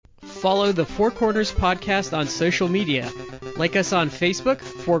Follow the Four Corners Podcast on social media. Like us on Facebook,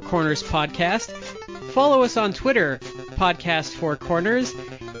 Four Corners Podcast. Follow us on Twitter, Podcast Four Corners.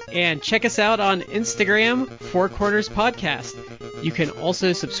 And check us out on Instagram, Four Corners Podcast. You can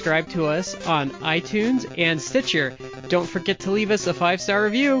also subscribe to us on iTunes and Stitcher. Don't forget to leave us a 5-star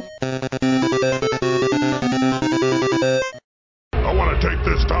review. I want to take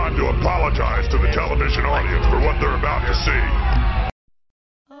this time to apologize to the television audience for what they're about to see.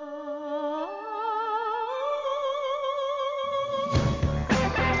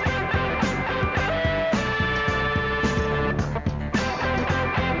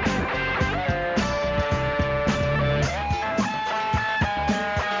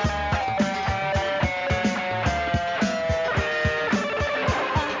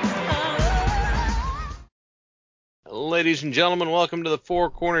 Ladies and gentlemen, welcome to the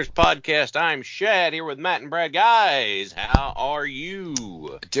Four Corners Podcast. I'm Shad here with Matt and Brad. Guys, how are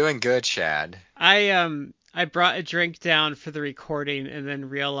you? Doing good, Shad. I brought a drink down for the recording and then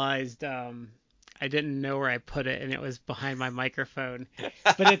realized I didn't know where I put it and it was behind my microphone.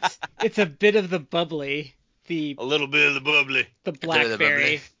 But it's a bit of the bubbly, a little bit of the bubbly, the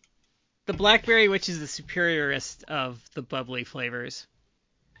blackberry, the blackberry, which is the superiorest of the bubbly flavors.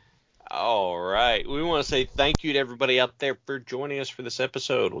 All right. We want to say thank you to everybody out there for joining us for this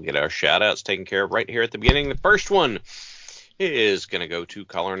episode. We'll get our shout-outs taken care of right here at the beginning. The first one is going to go to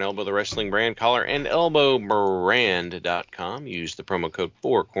Collar and Elbow, the wrestling brand, collarandelbowbrand.com. Use the promo code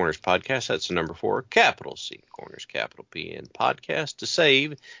 4cornerspodcast. That's the number 4, capital C, Corners, capital P, and podcast to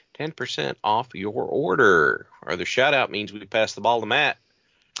save 10% off your order. Our other shout-out means we pass the ball to Matt.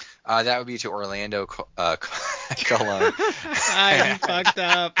 That would be to Orlando Colon. I fucked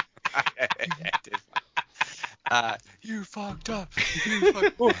up. You fucked up.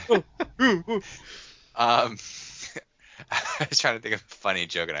 I was trying to think of a funny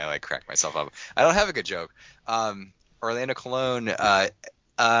joke and I cracked myself up. I don't have a good joke. Orlando Colon,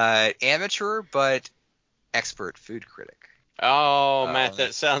 amateur but expert food critic. Oh, Matt,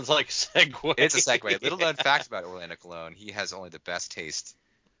 that sounds like a segue. It's a segue. Little known fact about Orlando Colon: he has only the best taste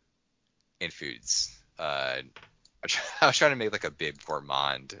in foods. I was trying to make like a Bib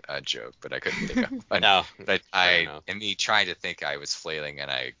Gourmand joke, but I couldn't think of one. No. But in me trying to think, I was flailing and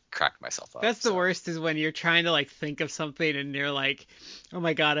I cracked myself up. That's the worst, is when you're trying to think of something and you're like, oh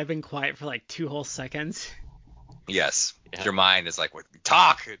my god, I've been quiet for 2 whole seconds. Yes. Yeah. Your mind is like,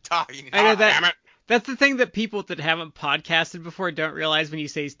 talk. You need to I know talk, that. Damn it. That's the thing that people that haven't podcasted before don't realize when you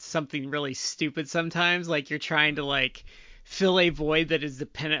say something really stupid sometimes. You're trying to fill a void that is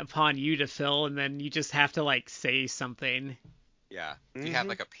dependent upon you to fill, and then you just have to say something. Yeah. Mm-hmm. You have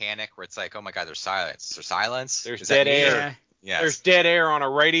a panic where it's like, oh my god, there's silence. Is there silence? There's dead air. Yeah. There's dead air on a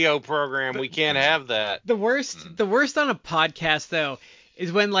radio program. We can't have that. The worst on a podcast though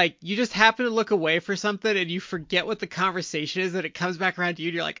is when you just happen to look away for something and you forget what the conversation is, and it comes back around to you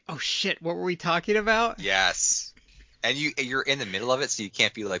and you're like, oh shit, what were we talking about? Yes. And you're in the middle of it, so you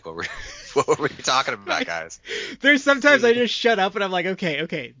can't be like, what were we talking about, guys? There's sometimes I just shut up and I'm like,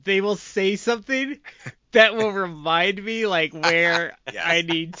 okay, they will say something that will remind me where yes. I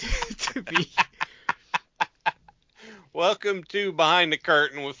need to be. Welcome to Behind the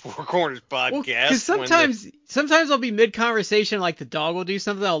Curtain with Four Corners Podcast. Because sometimes I'll be mid-conversation, the dog will do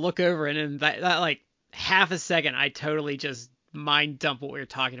something, I'll look over, and in that half a second, I totally just mind dump what we were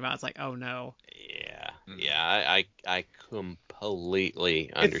talking about. It's like, oh no. Yeah, I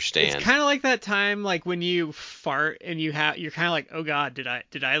completely understand. It's kind of like that time, when you fart and you're kind of like, oh god, did I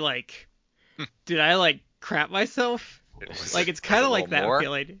crap myself? It's kind of like that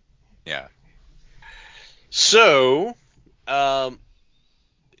feeling. Yeah. So, we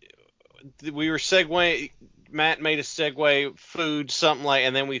were segueing. Matt made a segue, food, something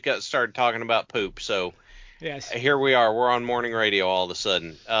and then we started talking about poop. So. Yes. Here we are. We're on morning radio all of a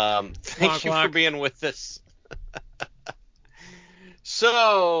sudden. Thank you for being with us.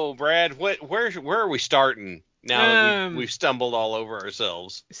 So, Brad, where are we starting now that we've stumbled all over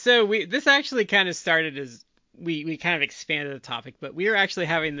ourselves? So this actually kind of started as we kind of expanded the topic, but we were actually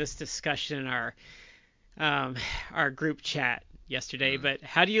having this discussion in our group chat yesterday. Mm. But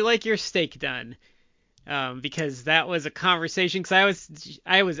how do you like your steak done? Because that was a conversation, because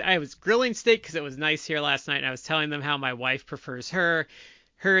I was grilling steak because it was nice here last night, and I was telling them how my wife prefers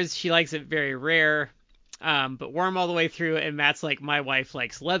hers. She likes it very rare, but warm all the way through. And Matt's like, my wife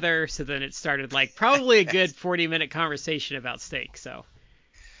likes leather. So then it started probably a good 40-minute conversation about steak. So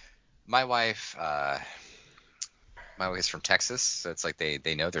my wife is from Texas, so it's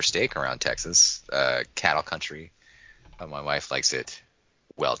they know their steak around Texas, cattle country. My wife likes it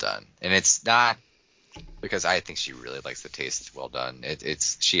well done, and it's not because I think she really likes the taste well done.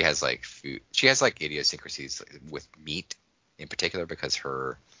 She has like food. She has like idiosyncrasies with meat in particular because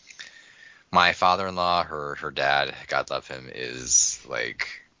my father-in-law, her dad, God love him, is like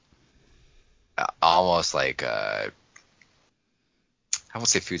almost like I won't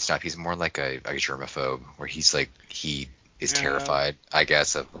say food snob. He's more like a germaphobe, where he's like he is terrified, I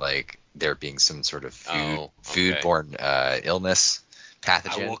guess, of like there being some sort of foodborne illness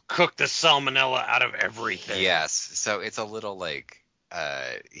pathogen. I will cook the salmonella out of everything. Yes, so it's a little like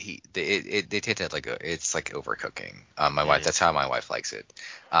they tend to like it's like overcooking. My wife, that's how my wife likes it.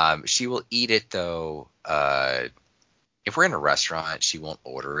 She will eat it though. If we're in a restaurant, she won't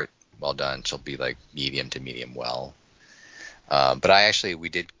order it well done. She'll be like medium to medium well. But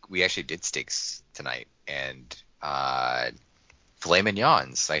we actually did steaks tonight, and filet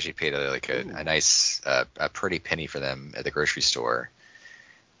mignons. I actually paid a nice a pretty penny for them at the grocery store.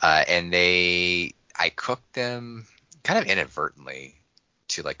 And I cooked them kind of inadvertently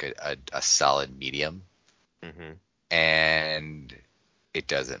to like a solid medium. Mm-hmm. And it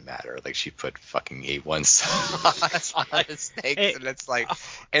doesn't matter. Like she put fucking A1 sauce on the steaks, and it's like,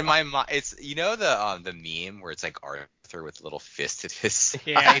 and my mom, it's the meme where it's like Arthur with a little fist at his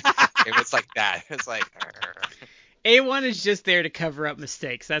side. And it's like that. It's like. A1 is just there to cover up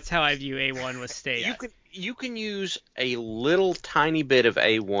mistakes. That's how I view A1 with steak. You can use a little tiny bit of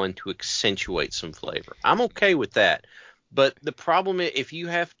A1 to accentuate some flavor. I'm okay with that. But the problem is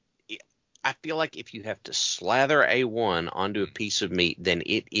I feel like if you have to slather A1 onto a piece of meat, then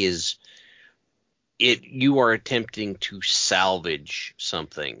you are attempting to salvage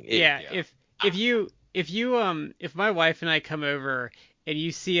something. If my wife and I come over and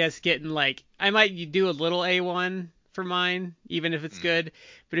you see us getting like, I might do a little A1 for mine, even if it's good.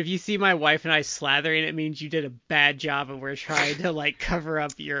 But if you see my wife and I slathering, it means you did a bad job and we're trying to like cover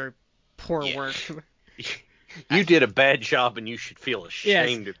up your poor work. You did a bad job and you should feel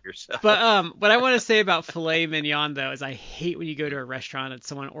ashamed of yourself. But what I want to say about filet mignon though is I hate when you go to a restaurant and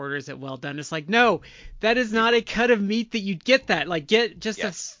someone orders it well done. It's like, no, that is not a cut of meat that you'd get that. Like get just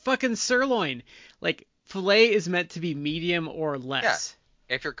a fucking sirloin. Like filet is meant to be medium or less.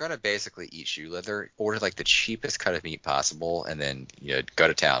 Yeah. If you're gonna basically eat shoe leather, order like the cheapest cut of meat possible and then go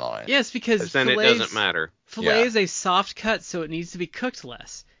to town on it. Yes, because then it doesn't matter. Filet is a soft cut, so it needs to be cooked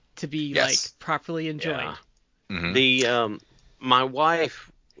less to be like properly enjoyed. Yeah. Mm-hmm. My wife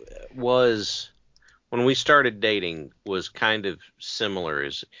was, when we started dating, was kind of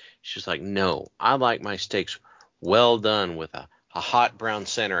similar. She's like, no, I like my steaks well done with a hot brown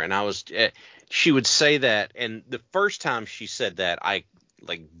center. And she would say that. And the first time she said that, I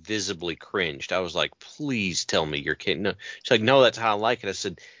like visibly cringed. I was like, please tell me you're kidding. No. She's like, no, that's how I like it. I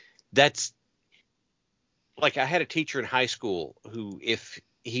said, that's like, I had a teacher in high school who,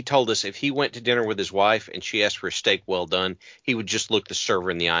 he told us if he went to dinner with his wife and she asked for a steak well done, he would just look the server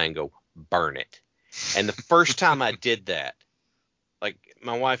in the eye and go, burn it. And the first time I did that, like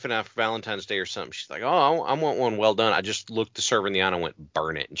my wife and I for Valentine's Day or something, she's like, oh, I want one well done. I just looked the server in the eye and I went,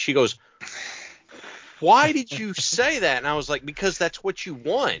 burn it. And she goes, why did you say that? And I was like, because that's what you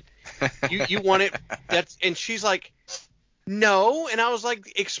want. You want it. And she's like, no. And I was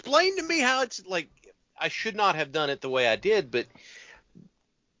like, explain to me how it's like, I should not have done it the way I did, but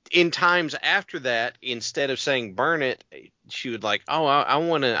in times after that, instead of saying burn it, she would like, oh, I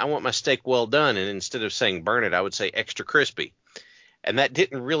want my steak well done. And instead of saying burn it, I would say extra crispy. And that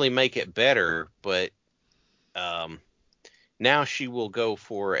didn't really make it better. But now she will go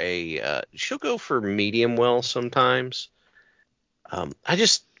for she'll go for medium well sometimes. I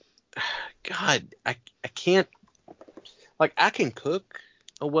can't, like, I can cook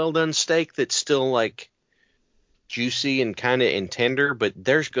a well done steak that's still like juicy and kind of tender, but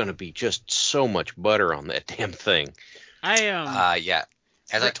there's going to be just so much butter on that damn thing. As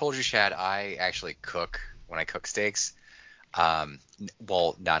I told you, Chad, I actually cook when I cook steaks.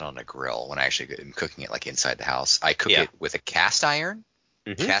 Well, not on a grill. When I actually am cooking it like inside the house, I cook it with a cast iron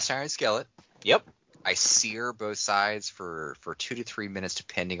skillet. Yep. I sear both sides for 2 to 3 minutes,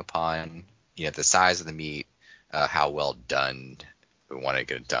 depending upon the size of the meat, how well done we want to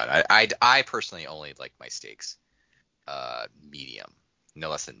get it done. I personally only like my steaks medium, no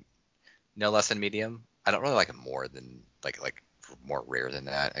less than medium. I don't really like it more than like more rare than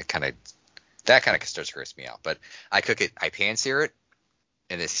that. That kind of starts to gross me out. But I cook it, I pan sear it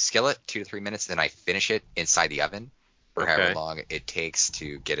in a skillet 2 to 3 minutes, then I finish it inside the oven for however long it takes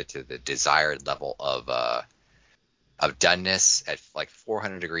to get it to the desired level of doneness at like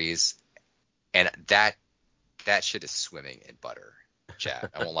 400 degrees, and that shit is swimming in butter. Chad,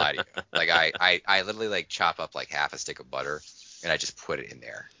 I won't lie to you. Like I literally like chop up like half a stick of butter and I just put it in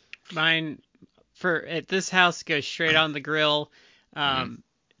there. Mine, for at this house goes straight on the grill. Mhm.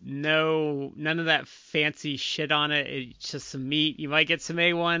 No, none of that fancy shit on it. It's just some meat. You might get some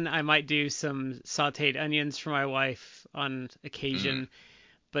A1. I might do some sautéed onions for my wife on occasion,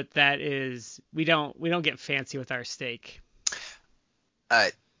 but that is we don't get fancy with our steak.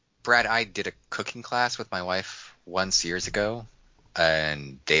 Brad, I did a cooking class with my wife once years ago,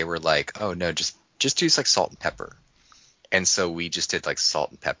 and they were like, "Oh no, just use like salt and pepper." And so we just did like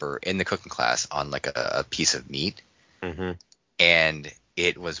salt and pepper in the cooking class on like a piece of meat, Mm-hmm. and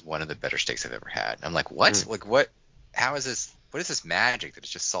it was one of the better steaks I've ever had. I'm like, what? Mm. Like what? How is this? What is this magic that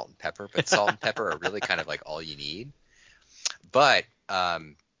it's just salt and pepper? But salt and pepper are really kind of like all you need. But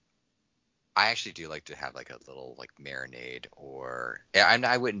I actually do like to have like a little like marinade, or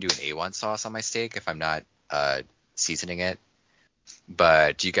I wouldn't do an A1 sauce on my steak if I'm not seasoning it.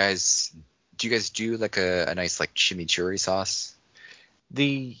 But do you guys do like a nice like chimichurri sauce?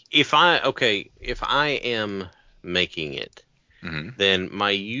 If I am making it, Mm-hmm. then my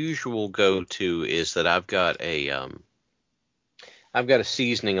usual go-to is that I've got a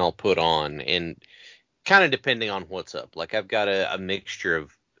seasoning I'll put on, and kind of depending on what's up. Like I've got a mixture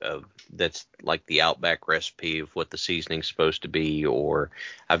of that's like the Outback recipe of what the seasoning's supposed to be, or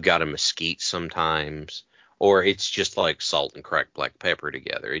I've got a mesquite sometimes, or it's just like salt and cracked black pepper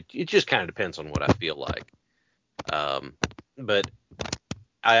together. It just kind of depends on what I feel like. But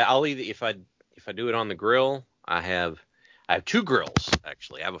I'll either if I do it on the grill, I have two grills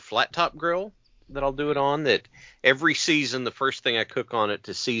actually. I have a flat top grill that I'll do it on. That every season, the first thing I cook on it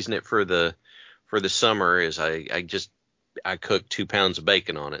to season it for the summer is I cook 2 pounds of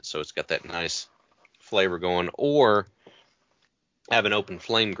bacon on it, so it's got that nice flavor going. Or I have an open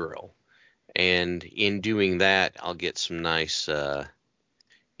flame grill, and in doing that, I'll get some nice you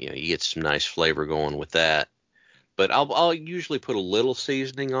get some nice flavor going with that. But I'll usually put a little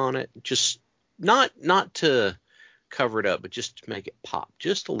seasoning on it, just not to cover it up, but just to make it pop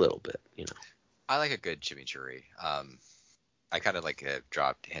just a little bit, you know. I like a good chimichurri. I kind of like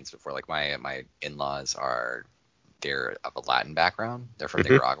dropped hints before. Like my in-laws they're of a Latin background. They're from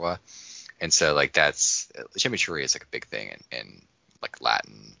Mhm. Nicaragua, and so like that's chimichurri is like a big thing in like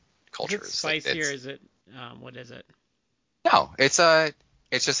Latin Is it cultures. spicy or is it what is it? No, it's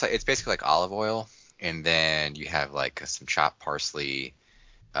just like it's basically like olive oil, and then you have like some chopped parsley,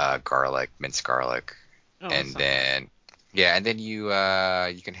 garlic, minced garlic, Oh, that's and not bad. then and then you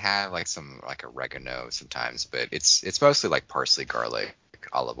can have like some like oregano sometimes, but it's mostly like parsley, garlic,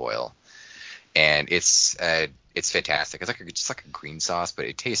 olive oil, and it's fantastic. It's like just like a green sauce, but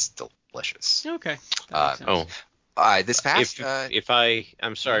it tastes delicious. Okay, that Uh, makes sense. Oh, this past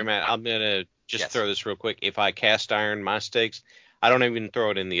I'm sorry, Mhm. Matt, I'm gonna just Yes. throw this real quick. If I cast iron my steaks, I don't even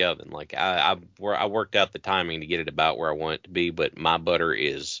throw it in the oven. Like I worked out the timing to get it about where I want it to be, but my butter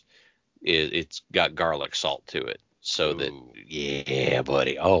is it's got garlic salt to it. So that Ooh, yeah,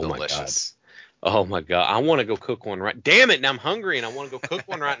 buddy. Oh my God. delicious. Oh my God. I want to go cook one right. Damn it. Now I'm hungry and I want to go cook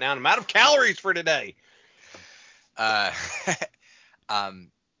one right now and I'm out of calories for today. Uh,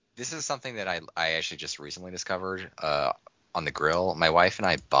 um, this is something that I actually just recently discovered on the grill. My wife and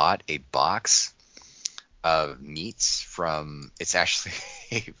I bought a box of meats from it's actually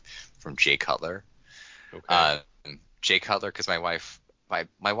from Jay Cutler. Okay. Jay Cutler, because my wife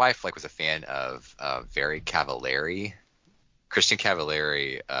like was a fan of Very Cavallari, Christian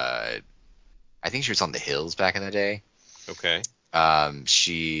Cavallari. I think she was on The Hills back in the day. Okay.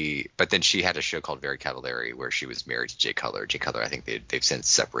 But then she had a show called Very Cavallari where she was married to Jay Cutler. Jay Cutler, I think they've since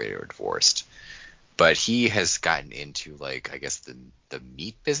separated or divorced. But he has gotten into like I guess the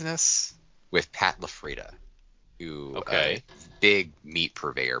meat business with Pat LaFrieda, who Okay. big meat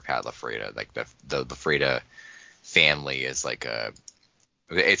purveyor. Pat LaFrieda, like the LaFrieda family is like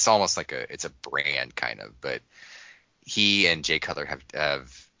it's almost like it's a brand kind of, but he and Jay Cutler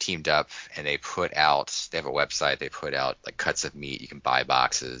have teamed up and they have a website. They put out like cuts of meat. You can buy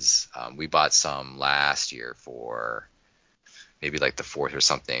boxes. We bought some last year for maybe like the 4th or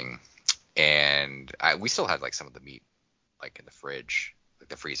something. And we still had like some of the meat like in the fridge, like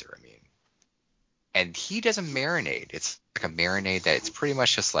the freezer, I mean. And he does a marinade. It's like a marinade that it's pretty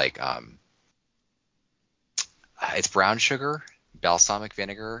much just like it's brown sugar, balsamic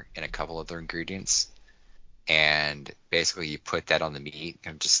vinegar, and a couple other ingredients. And basically you put that on the meat,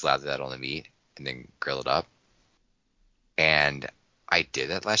 kind of just slather that on the meat and then grill it up. And I did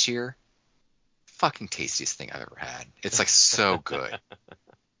that last year. Fucking tastiest thing I've ever had. It's like so good.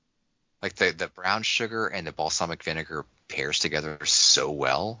 Like the brown sugar and the balsamic vinegar pairs together so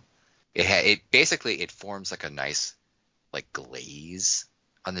well. It basically it forms like a nice like glaze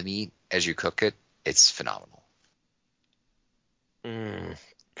on the meat as you cook it. It's phenomenal.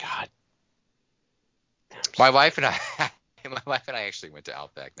 God. My wife and I actually went to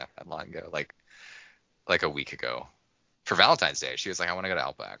Outback not that long ago, like a week ago, for Valentine's Day. She was like, I want to go to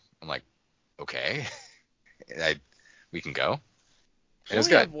Outback. I'm like, okay, we can go. We It was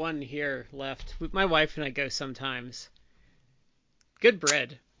only good. have one here left. My wife and I go sometimes. Good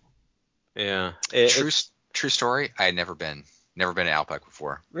bread. Yeah. True story. I had never been to Outback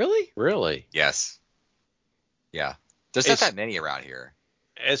before. Really? Really? Yes. Yeah. There's not that many around here.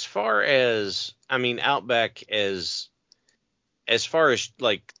 As far as, I mean, Outback, as far as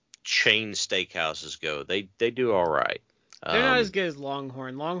like chain steakhouses go, they do all right. They're not as good as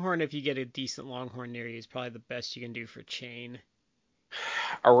Longhorn. Longhorn, if you get a decent Longhorn near you, is probably the best you can do for chain.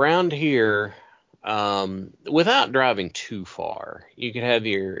 Around here, without driving too far, you could have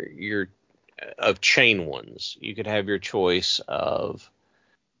your of chain ones. You could have your choice of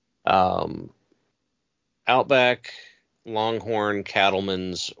Outback, Longhorn,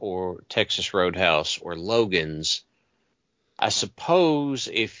 Cattleman's, or Texas Roadhouse, or Logan's. I suppose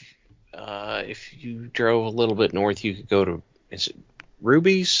if you drove a little bit north, you could go to, is it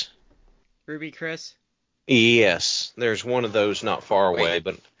Ruby's? Ruby Chris? Yes, there's one of those not far away,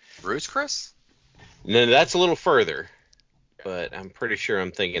 but Ruth's Chris? no, that's a little further. But I'm pretty sure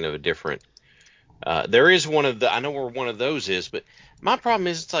I'm thinking of a different. There is one of the. I know where one of those is, but my problem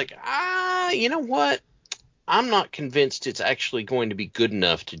is it's like, you know what? I'm not convinced it's actually going to be good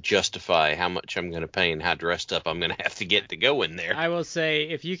enough to justify how much I'm going to pay and how dressed up I'm going to have to get to go in there. I will say,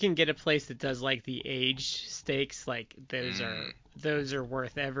 if you can get a place that does like the aged steaks, like those are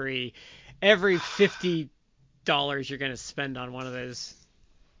worth every $50 you're going to spend on one of those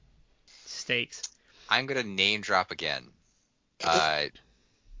steaks. I'm gonna name drop again.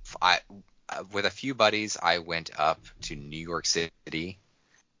 With a few buddies, I went up to New York City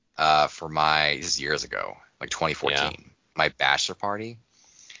for this is years ago, like 2014, my bachelor party.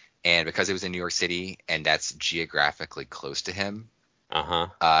 And because it was in New York City and that's geographically close to him,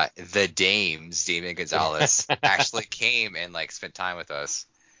 the dames, Damien Gonzalez, actually came and like spent time with us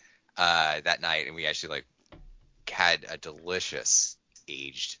that night, and we actually like had a delicious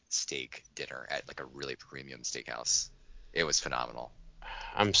aged steak dinner at like a really premium steakhouse. It was phenomenal.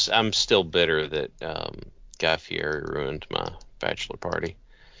 I'm still bitter that Guy Fieri ruined my bachelor party.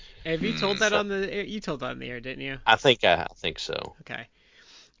 Have you told that on the air? You told that on the air, didn't you? I think so. Okay.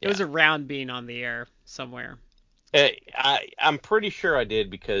 It was around being on the air somewhere. I'm pretty sure I did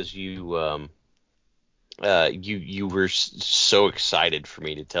because you were so excited for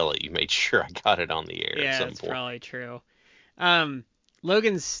me to tell it. You made sure I got it on the air at some point. Yeah, that's probably true.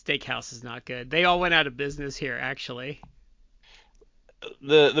 Logan's Steakhouse is not good. They all went out of business here, actually.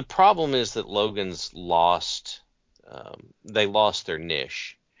 The problem is that Logan's lost their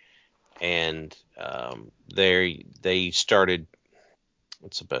niche, and they started.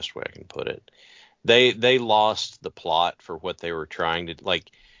 What's the best way I can put it? They lost the plot for what they were trying to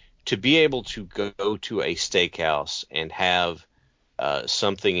like. To be able to go to a steakhouse and have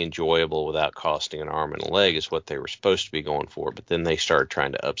something enjoyable without costing an arm and a leg is what they were supposed to be going for. But then they started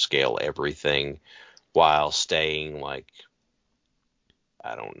trying to upscale everything while staying like,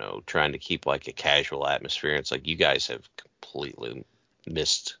 I don't know, trying to keep like a casual atmosphere. It's like you guys have completely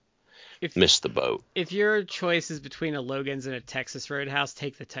missed the boat. If your choice is between a Logan's and a Texas Roadhouse,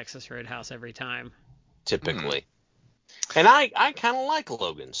 take the Texas Roadhouse every time. Typically. And I kind of like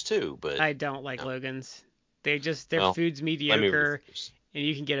Logan's too, but I don't like Logan's. Their food's mediocre, and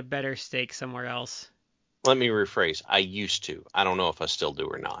you can get a better steak somewhere else. Let me rephrase. I used to. I don't know if I still do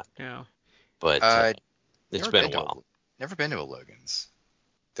or not. No. But it's been a while. Never been to a Logan's.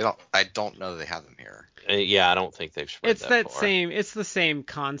 I don't know that they have them here. I don't think they've spread that far. It's the same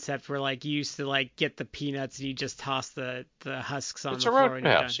concept where like you used to like get the peanuts and you just toss the husks on the floor. It's a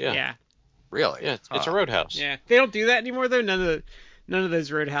Roadhouse, yeah. Really? Yeah, it's a Roadhouse. Yeah, they don't do that anymore though. None of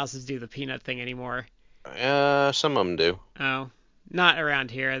those Roadhouses do the peanut thing anymore. Some of them do. Oh, not around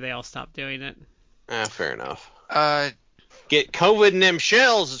here. They all stopped doing it. Fair enough. Get COVID in them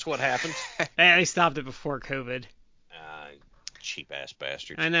shells is what happens. They stopped it before COVID. Cheap ass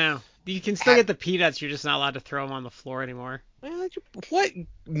bastards. I know. You can still get the peanuts. You're just not allowed to throw them on the floor anymore. What?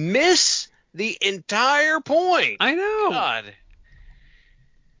 Miss the entire point. I know. God.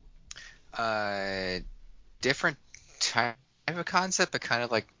 Different type of concept, but kind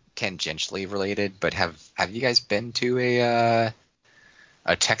of like tangentially related. But have you guys been to a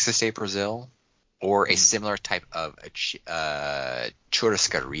Texas de Brazil or a similar type of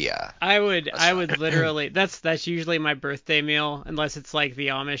churrascaria? I would literally. That's usually my birthday meal, unless it's like the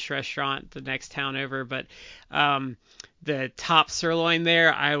Amish restaurant the next town over. But the top sirloin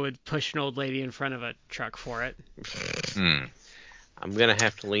there, I would push an old lady in front of a truck for it. I'm gonna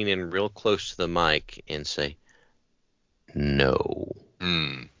have to lean in real close to the mic and say no.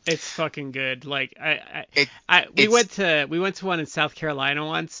 It's fucking good. Like we it's- went to one in South Carolina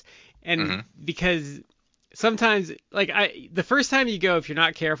once, and because sometimes like the first time you go, if you're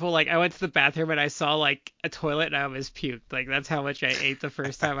not careful, like I went to the bathroom and I saw like a toilet and I almost puked. Like that's how much I ate the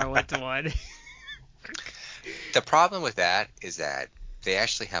first time I went to one. The problem with that is that they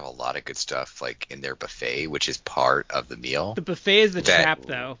actually have a lot of good stuff like in their buffet, which is part of the meal. The buffet is the trap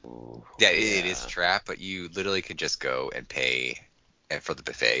though. Yeah, it is a trap, but you literally could just go and pay for the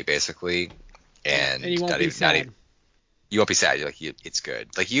buffet basically, and you won't be sad. You won't be sad. It's good.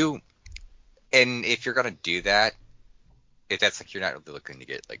 Like you, and if you're gonna do that, if that's like you're not really looking to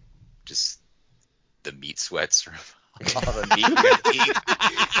get like just the meat sweats from all the meat you're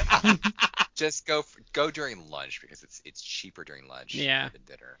gonna eat, just go during lunch because it's cheaper during lunch than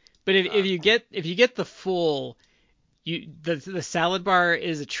dinner. But if you get the full, the salad bar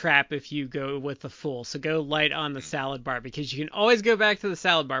is a trap if you go with the full. So go light on the salad bar because you can always go back to the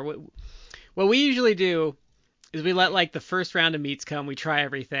salad bar. What we usually do is we let like the first round of meats come, we try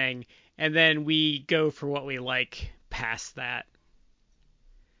everything, and then we go for what we like past that.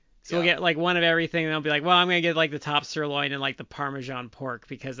 So we'll get like one of everything, and I'll be like, well, I'm gonna get like the top sirloin and like the Parmesan pork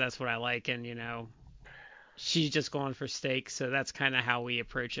because that's what I like, and she's just going for steak, so that's kind of how we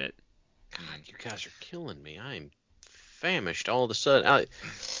approach it. God, you guys are killing me. I'm famished all of a sudden.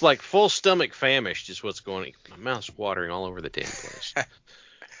 Like full stomach famished is what's going on. My mouth's watering all over the damn place.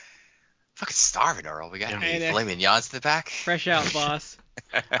 Fucking starving, Earl. We got any filet mignons in the back? Fresh out, boss.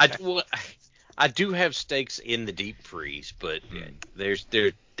 I do have steaks in the deep freeze, but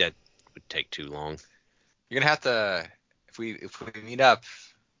that would take too long. You're gonna have to if we meet up,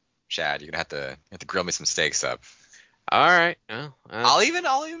 Chad. You're gonna have to grill me some steaks up. All right. Well, I'll even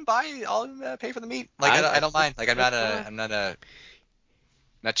pay for the meat. Like I don't mind. Like I'm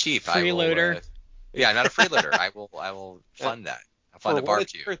not cheap. Freeloader. I'm not a freeloader. I will fund that. I'll fund a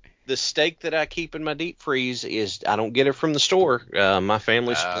barbecue. The steak that I keep in my deep freeze is I don't get it from the store. My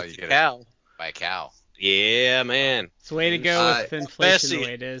family splits a cow. By a cow. Yeah, man. It's the way to go with inflation the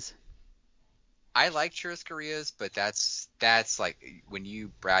way it is. I like churrascarias, but that's like when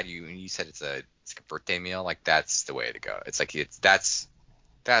you said it's like a birthday meal, like that's the way to go. It's like that's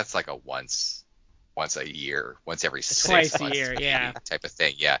like a once a year, once every 6 months, twice a year, yeah, type of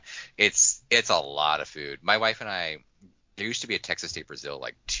thing. Yeah, it's a lot of food. My wife and I, there used to be a Texas State Brazil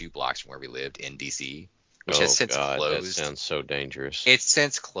like 2 blocks from where we lived in DC, which has since closed. That sounds so dangerous. It's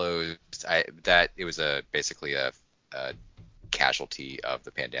since closed. It was basically a casualty of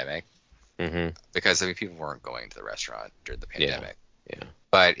the pandemic. Because people weren't going to the restaurant during the pandemic. Yeah.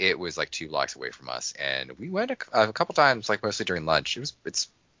 But it was like 2 blocks away from us, and we went a couple times, like mostly during lunch. It's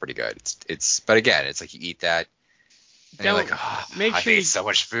pretty good. But again, it's like you eat that, and you're like, I ate so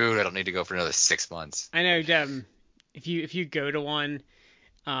much food. I don't need to go for another 6 months. I know. If you go to one,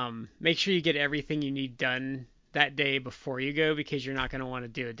 make sure you get everything you need done that day before you go because you're not going to want to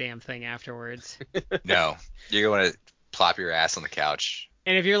do a damn thing afterwards. No, you're going to want to plop your ass on the couch.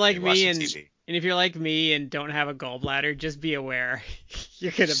 And if you're like me and don't have a gallbladder, just be aware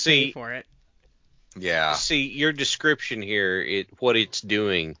you're gonna pay for it. Yeah. See, your description here, what it's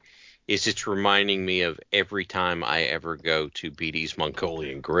doing is it's reminding me of every time I ever go to BD's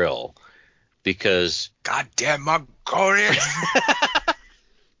Mongolian Grill, because goddamn Mongolian.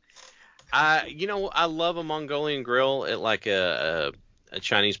 I love a Mongolian Grill at like a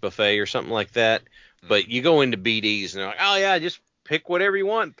Chinese buffet or something like that. But you go into BD's and they're like, oh yeah, just pick whatever you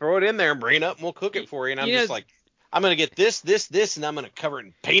want, throw it in there, and bring it up, and we'll cook it for you. And I'm just like, I'm going to get this, and I'm going to cover it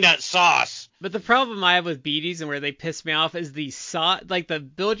in peanut sauce. But the problem I have with BD's and where they piss me off is the sauce, like the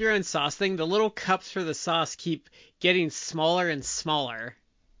build your own sauce thing. The little cups for the sauce keep getting smaller and smaller.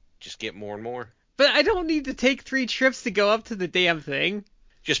 Just get more and more. But I don't need to take 3 trips to go up to the damn thing.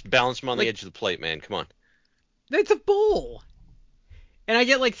 Just balance them on the edge of the plate, man. Come on. It's a bowl. And I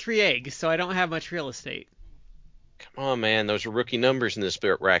get like 3 eggs, so I don't have much real estate. Come on, man. Those are rookie numbers in this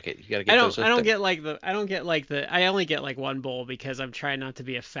racket. You gotta get those. I only get like 1 bowl because I'm trying not to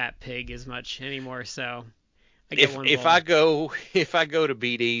be a fat pig as much anymore. So I get 1 bowl. If I go to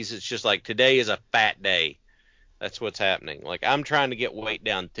BD's, it's just like today is a fat day. That's what's happening. Like I'm trying to get weight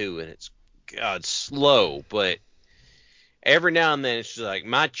down too, and it's slow, but every now and then it's just like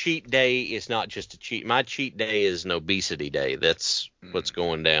my cheat day is not just a cheat. My cheat day is an obesity day. That's what's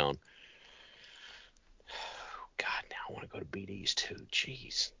going down. God, now I want to go to BD's too.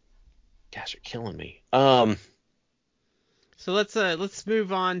 Jeez, guys are killing me. So let's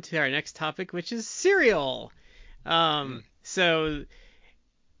move on to our next topic, which is cereal. So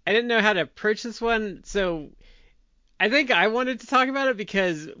I didn't know how to approach this one. So I think I wanted to talk about it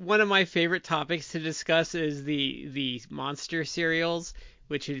because one of my favorite topics to discuss is the monster cereals,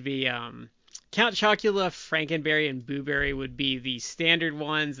 which would be Count Chocula, Frankenberry, and Boo Berry would be the standard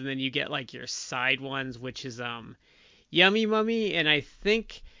ones, and then you get like your side ones, which is Yummy Mummy, and I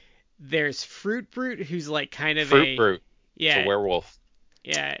think there's Fruit Brute, who's like kind of Fruit Brute. Yeah. It's a werewolf.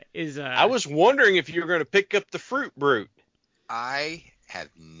 Yeah, I was wondering if you were going to pick up the Fruit Brute. I have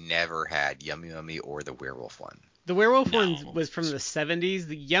never had Yummy Mummy or the werewolf one. The werewolf one was from the 70s.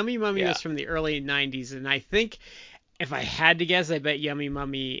 The Yummy Mummy was from the early 90s, and I think if I had to guess, I bet Yummy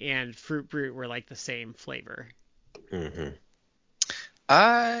Mummy and Fruit Brute were like the same flavor. Mm-hmm.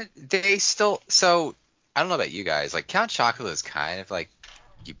 They still. So I don't know about you guys. Like Count Chocula is kind of like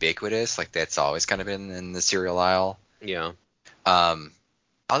ubiquitous. Like that's always kind of been in the cereal aisle. Yeah.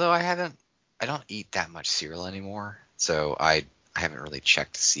 Although I don't eat that much cereal anymore, so I haven't really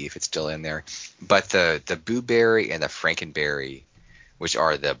checked to see if it's still in there. But the Boo Berry and the Frankenberry, which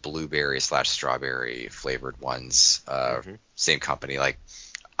are the blueberry/strawberry flavored ones, same company. Like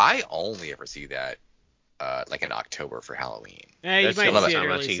I only ever see that like in October for Halloween. Yeah, you That's might the see it time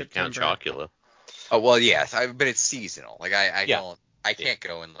I early see September. Count Chocula. Oh well, yes, but it's seasonal. Like I can't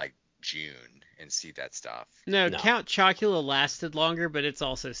go in like June and see that stuff. No, Count Chocula lasted longer, but it's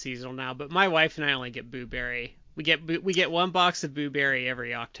also seasonal now. But my wife and I only get Boo Berry. We get one box of Boo Berry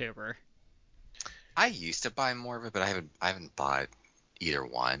every October. I used to buy more of it, but I haven't bought either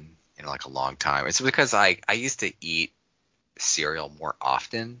one in like a long time. It's because I used to eat cereal more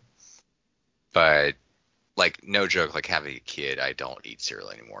often, but like no joke, like having a kid, I don't eat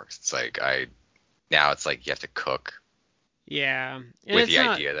cereal anymore. It's like now it's like you have to cook. Yeah. And with the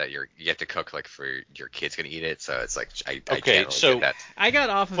idea that you have to cook like for your kid's gonna eat it, so it's like I can't really get that. I got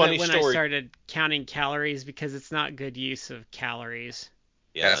off of Funny it when story. I started counting calories because it's not good use of calories.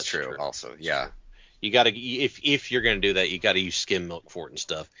 Yeah, that's true. Also, yeah. You gotta if you're gonna do that, you gotta use skim milk for it and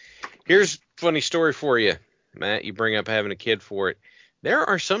stuff. Here's a funny story for you, Matt. You bring up having a kid for it. There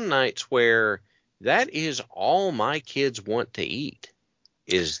are some nights where that is all my kids want to eat.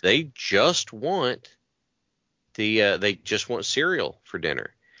 Is they just want they just want cereal for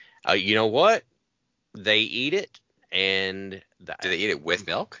dinner. You know what? They eat it, and do they eat it with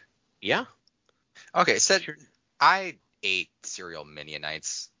milk? Yeah. Okay, so I ate cereal many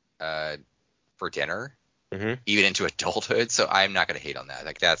nights for dinner, even into adulthood. So I'm not gonna hate on that.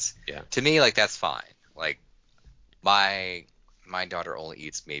 Like that's to me, like that's fine. Like my daughter only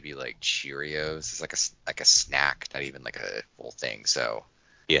eats maybe like Cheerios. It's like a snack, not even like a full thing. So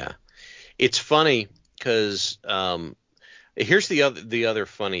yeah, it's funny because here's the other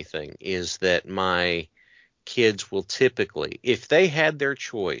funny thing is that my kids will typically, if they had their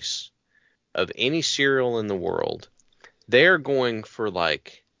choice of any cereal in the world, they're going for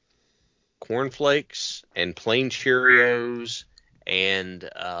like cornflakes and plain Cheerios and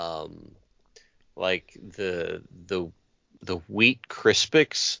like the wheat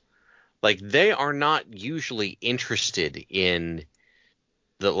Crispix. Like they are not usually interested in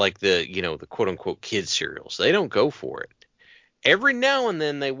the quote unquote kid cereals. They don't go for it. Every now and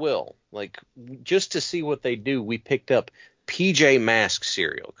then they will. Like just to see what they do, we picked up PJ Masks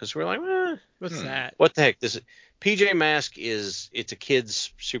cereal because we're like, what's that? What the heck? PJ Masks it's a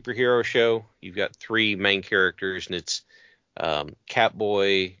kids superhero show. You've got 3 main characters, and it's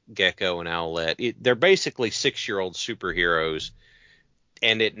Catboy, Gecko, and Owlette. They're basically 6-year-old superheroes.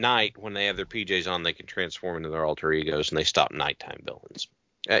 And at night, when they have their PJs on, they can transform into their alter egos, and they stop nighttime villains.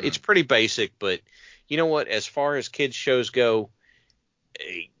 It's pretty basic, but you know what? As far as kids shows go,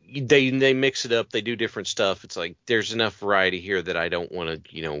 they mix it up. They do different stuff. It's like there's enough variety here that I don't want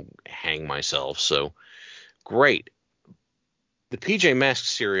to, hang myself. So great. The PJ Masks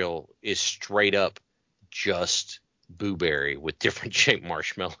cereal is straight up just Boo Berry with different shaped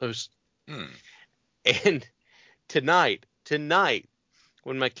marshmallows. And tonight,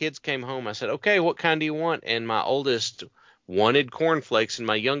 when my kids came home, I said, okay, what kind do you want? And my oldest wanted cornflakes and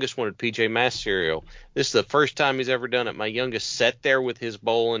my youngest wanted PJ Masks cereal. This is the first time he's ever done it. My youngest sat there with his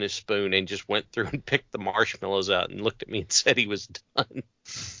bowl and his spoon and just went through and picked the marshmallows out and looked at me and said he was done.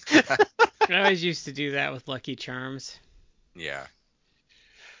 I always used to do that with Lucky Charms. Yeah.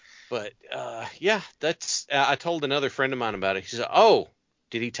 But, that's I told another friend of mine about it. He said, oh,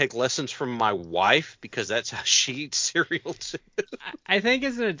 did he take lessons from my wife? Because that's how she eats cereal too. I think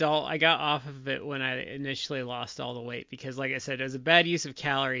as an adult, I got off of it when I initially lost all the weight because, like I said, it was a bad use of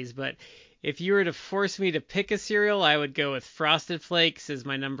calories. But if you were to force me to pick a cereal, I would go with Frosted Flakes as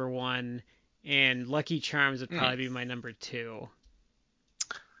my number 1, and Lucky Charms would probably be my number 2.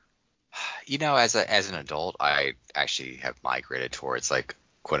 As an adult, I actually have migrated towards like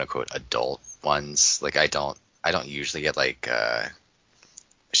quote unquote adult ones. Like I don't I don't usually get like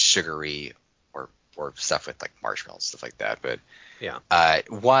sugary or stuff with like marshmallows, stuff like that. But Yeah.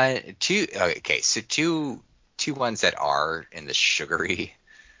 Two ones that are in the sugary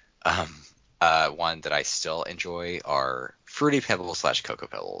one that I still enjoy are Fruity Pebbles / Cocoa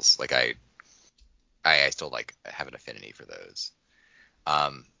Pebbles. Like I still like have an affinity for those.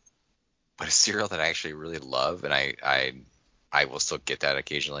 But a cereal that I actually really love, and I will still get that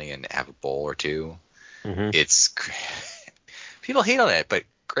occasionally and have a bowl or two. Mm-hmm. It's people hate on it, but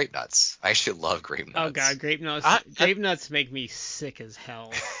Grape Nuts. I actually love Grape Nuts. Oh god, Grape Nuts. Grape Nuts make me sick as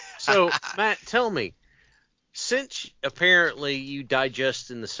hell. So Matt, tell me, since apparently you digest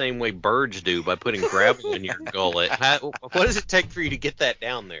in the same way birds do by putting gravel in your gullet, what does it take for you to get that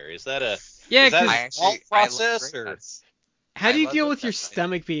down there? Is that a long process or? How do you deal with your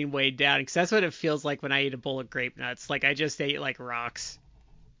stomach being weighed down? Because that's what it feels like when I eat a bowl of Grape Nuts. Like I just ate like rocks,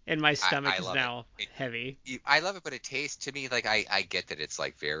 and my stomach is now heavy. I love it, but it tastes to me like I get that it's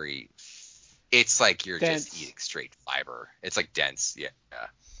like very. It's like you're dense. Just eating straight fiber. It's like dense, yeah.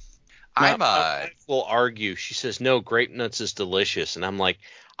 My wife will argue. She says, "No, Grape Nuts is delicious," and I'm like,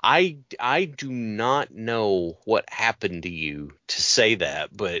 I do not know what happened to you to say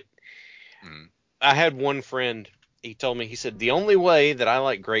that, but I had one friend. He told me, he said, the only way that I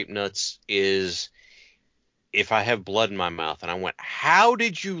like Grape Nuts is if I have blood in my mouth. And I went, how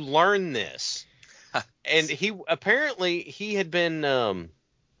did you learn this? And he had been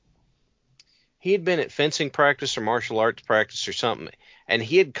at fencing practice or martial arts practice or something, and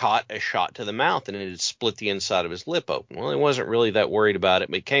he had caught a shot to the mouth and it had split the inside of his lip open. Well, he wasn't really that worried about it,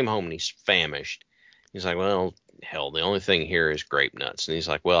 but he came home and he's famished. He's like, well, hell, the only thing here is Grape Nuts. And he's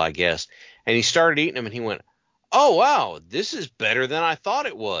like, well, I guess. And he started eating them and he went, oh, wow, this is better than I thought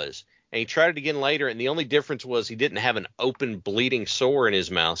it was. And he tried it again later, and the only difference was he didn't have an open bleeding sore in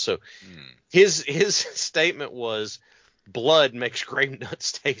his mouth. So his statement was, blood makes Grape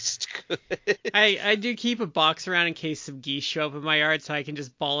Nuts taste good. I do keep a box around in case some geese show up in my yard, so I can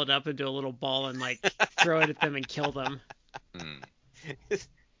just ball it up into a little ball and like throw it at them and kill them.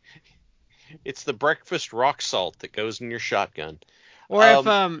 It's the breakfast rock salt that goes in your shotgun. Or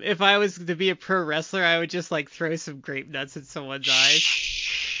if I was to be a pro wrestler, I would just like throw some Grape Nuts at someone's eyes.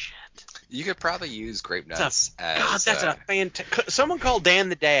 Shit. You could probably use Grape Nuts that's a fantastic. Someone call Dan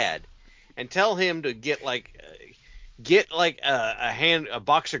the Dad and tell him to get a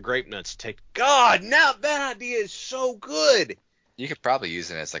box of Grape Nuts. God, now that idea is so good. You could probably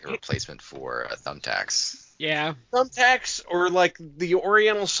use it as like a replacement for thumbtacks. Yeah. Thumbtacks or like the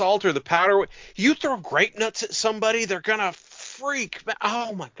Oriental salt or the powder. You throw Grape Nuts at somebody, they're gonna freak.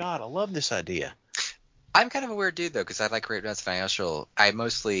 Oh my god, I love this idea. I'm kind of a weird dude though, because I like Grape Nuts, and I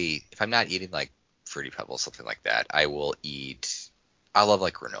mostly, if I'm not eating like Fruity Pebbles, something like that, I love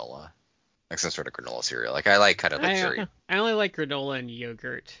like granola, like some sort of granola cereal. Like I like kind of like I only like granola and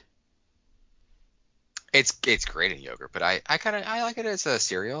yogurt. It's great in yogurt, but I like it as a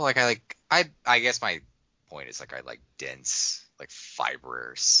cereal. Like I guess my point is like I like dense, like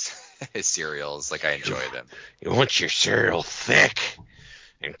fibrous cereals. Like I enjoy them. You want your cereal thick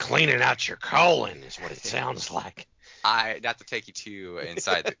and cleaning out your colon is what it sounds like. Not to take you too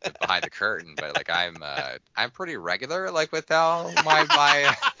inside behind the curtain, but like I'm pretty regular like with how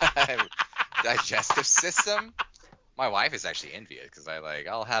my digestive system. My wife is actually envious because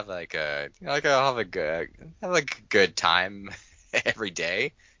I'll have I'll have a good time every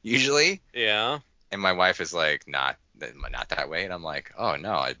day usually. Yeah. And my wife is like not that way, and I'm like, oh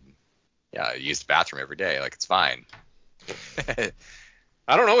no, I use the bathroom every day, like it's fine.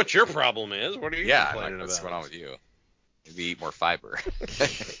 I don't know what your problem is. What are you complaining about? What's going on with you? Maybe eat more fiber.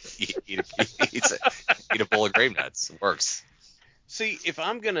 eat a bowl of Grape Nuts. It works. See, if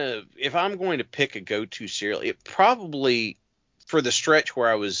I'm going to pick a go-to cereal, it probably, for the stretch where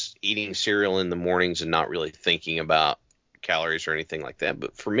I was eating cereal in the mornings and not really thinking about calories or anything like that,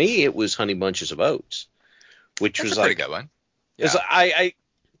 but for me it was Honey Bunches of Oats, which was a pretty good one. Yeah.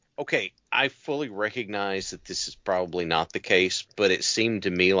 I fully recognize that this is probably not the case, but it seemed to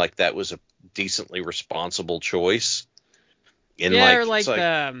me like that was a decently responsible choice. Or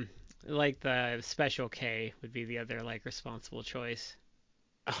the Special K would be the other like responsible choice.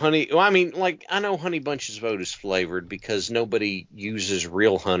 I know Honey Bunches of Oats is flavored because nobody uses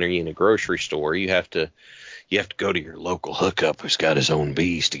real honey in a grocery store. You have to go to your local hookup who's got his own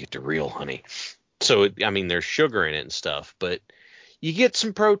bees to get the real honey. So, there's sugar in it and stuff, but you get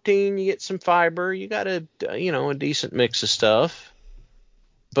some protein, you get some fiber, you got a decent mix of stuff.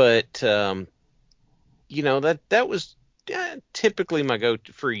 But, that was typically my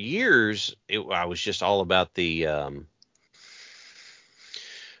go-to. For years, I was just all about the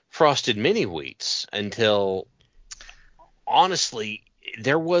Frosted Mini Wheats until honestly,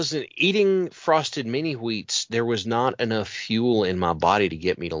 there wasn't eating Frosted Mini Wheats. There was not enough fuel in my body to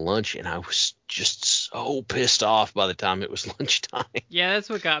get me to lunch, and I was just so pissed off by the time it was lunchtime. Yeah, that's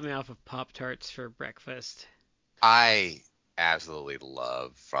what got me off of Pop-Tarts for breakfast. I absolutely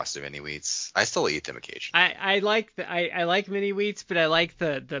love Frosted Mini Wheats. I still eat them occasionally. I like I like mini wheats, but I like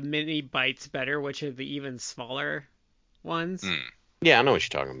the mini bites better, which are the even smaller ones. Mm. Yeah, I know what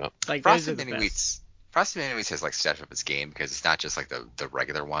you're talking about. Like those are Frosted the Mini best. Wheats. Frosted Mini Wheats has like stepped up its game because it's not just like the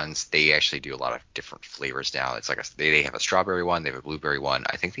regular ones. They actually do a lot of different flavors now. It's like they have a strawberry one, they have a blueberry one.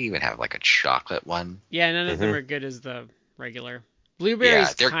 I think they even have like a chocolate one. Yeah, none of them Mhm. are good as the regular.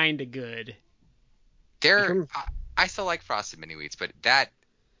 Blueberry's they're kind of good. they're I still like Frosted Mini Wheats, but that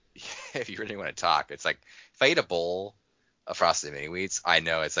if you really want to talk, it's like if I eat a bowl of Frosted Mini Wheats, I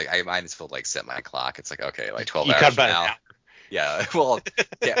know it's like I might as well like set my clock. It's like okay, like 12 You hours got from about an now. hour. Yeah, well,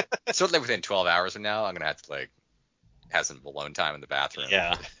 yeah, certainly within 12 hours from now, I'm gonna have to like have some alone time in the bathroom.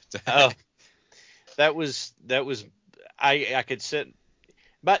 Yeah. Oh, that was I could sit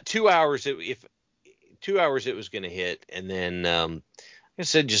about 2 hours if 2 hours it was going to hit, and then like I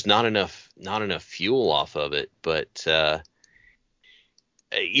said, just not enough fuel off of it. But and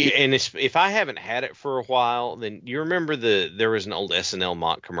if I haven't had it for a while, then you remember there was an old SNL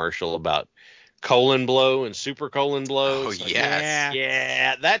mock commercial about colon blow and super colon blow. Oh It's like, yes.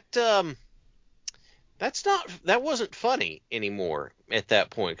 Yeah. yeah, that wasn't funny anymore at that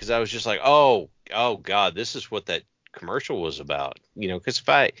point, because I was just like, oh God, this is what that commercial was about, because if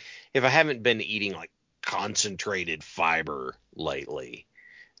I haven't been eating like concentrated fiber lately,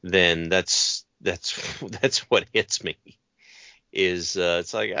 then that's what hits me is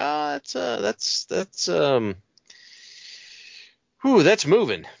it's like that's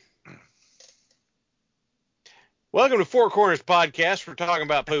moving. Welcome to Four Corners Podcast. We're talking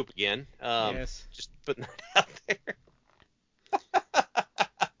about poop again. Yes. Just putting that out there.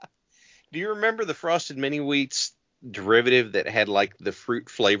 Do you remember the Frosted Mini Wheats derivative that had like the fruit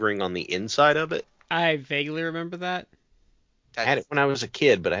flavoring on the inside of it? I vaguely remember that. I had it when I was a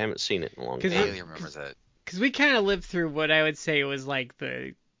kid, but I haven't seen it in a long time. Bailey remembers it. Because we kind of lived through what I would say was like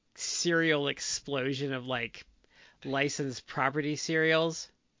the cereal explosion of like licensed property cereals.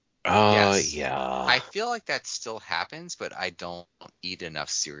 Oh, Yes. yeah. I feel like that still happens, but I don't eat enough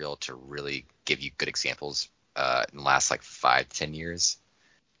cereal to really give you good examples in the last like 5 to 10 years.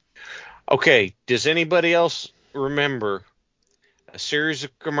 Okay, does anybody else remember a series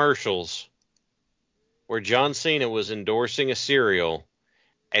of commercials where John Cena was endorsing a cereal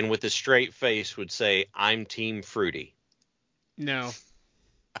and with a straight face would say, "I'm Team Fruity"? No.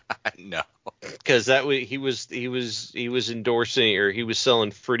 No. Because he was endorsing, or he was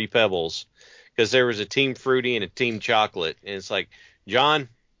selling Fruity Pebbles, because there was a Team Fruity and a Team Chocolate, and it's like, John,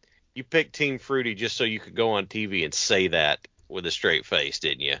 you picked Team Fruity just so you could go on TV and say that with a straight face,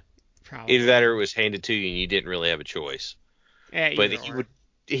 didn't you? Probably. Either that or it was handed to you and you didn't really have a choice. Yeah, But either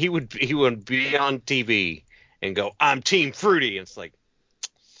he would be on TV and go, "I'm Team Fruity," and it's like,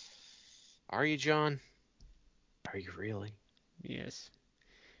 are you, John? Are you really? Yes.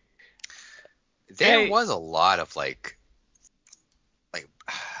 There was a lot of like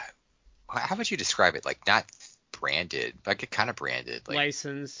how would you describe it? Like not branded, but kind of branded, like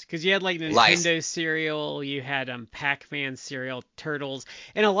licensed, because you had like Nintendo cereal, you had Pac-Man cereal, Turtles,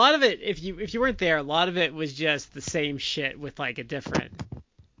 and a lot of it, if you weren't there, a lot of it was just the same shit with like a different.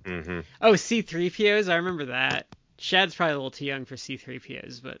 Mm-hmm. Oh, C-3POs, I remember that. Shad's probably a little too young for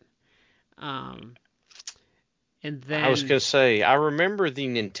C-3POs, but and then I was gonna say, I remember the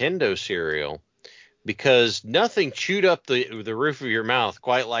Nintendo cereal because nothing chewed up the roof of your mouth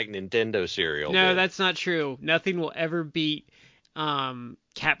quite like Nintendo cereal. No, did. that's not true. Nothing will ever beat Cap'n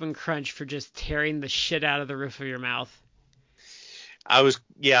Crunch for just tearing the shit out of the roof of your mouth. I was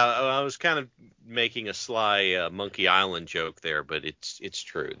kind of making a sly Monkey Island joke there, but it's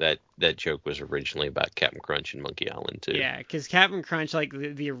true that joke was originally about Cap'n Crunch and Monkey Island too. Yeah, because Cap'n Crunch, like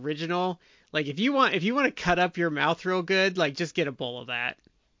the original, like if you want to cut up your mouth real good, like just get a bowl of that.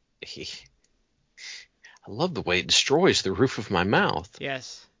 I love the way it destroys the roof of my mouth.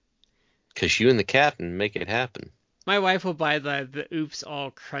 Yes. Because you and the captain make it happen. My wife will buy the Oops All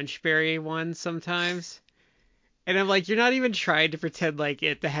Crunchberry one sometimes. And I'm like, you're not even trying to pretend like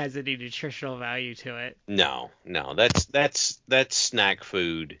it has any nutritional value to it. No, that's snack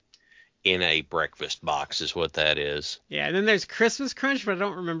food in a breakfast box is what that is. Yeah, and then there's Christmas Crunch, but I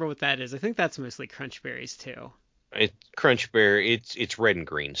don't remember what that is. I think that's mostly Crunchberries too. Crunchberry, it's red and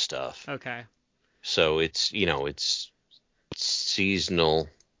green stuff. Okay. So it's seasonal.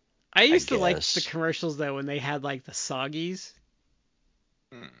 I used to like the commercials though when they had like the Soggies.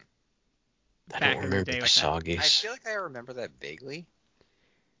 I back don't in the remember day the with that. I Soggies. feel like I remember that vaguely.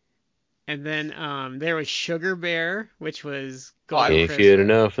 And then there was Sugar Bear, which was Oh, I Golden Can't Crisp. get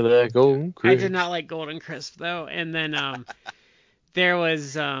enough of that Golden Crisp. I did not like Golden Crisp though. And then there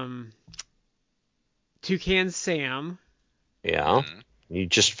was Toucan Sam. Yeah. Mhm. You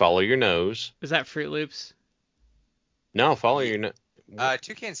just follow your nose. Was that Fruit Loops? No, follow Yeah. your nose.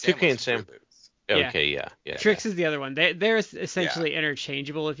 Toucan Sam Toucan was Sam. Fruit Loops. Yeah. Okay, yeah. Trix is the other one. They're essentially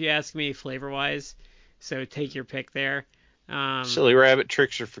interchangeable if you ask me flavor wise. So take your pick there. Silly rabbit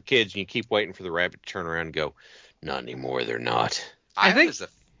tricks are for kids, and you keep waiting for the rabbit to turn around and go, not anymore, they're not. I think- was a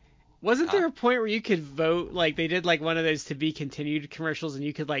Wasn't Huh? there a point where you could vote, like they did like one of those to be continued commercials, and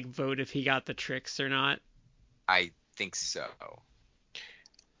you could like vote if he got the tricks or not? I think so.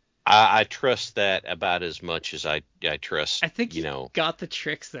 I trust that about as much as I trust, I think you he know. got the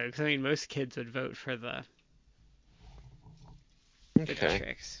tricks though, because I mean most kids would vote for the Okay.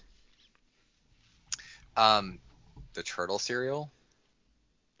 tricks. The turtle cereal,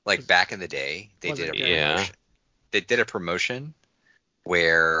 like back in the day, they did wasn't a good. Yeah. promotion. They did a promotion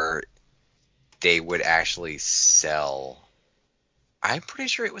where they would actually sell. I'm pretty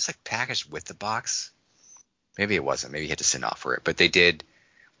sure it was like packaged with the box. Maybe it wasn't. Maybe you had to send off for it. But they did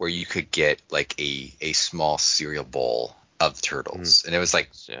where you could get like a small cereal bowl of the turtles, and it was like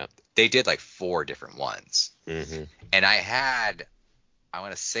Yeah. they did like 4 different ones. Mm-hmm. And I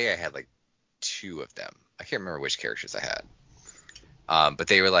want to say I had like 2 of them. I can't remember which characters I had. But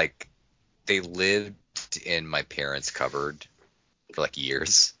they were like, they lived in my parents' cupboard for like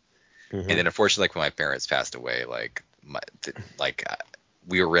years. Mm-hmm. And then unfortunately, like when my parents passed away,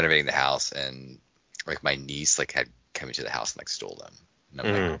 we were renovating the house, and like my niece like had come into the house and like stole them. And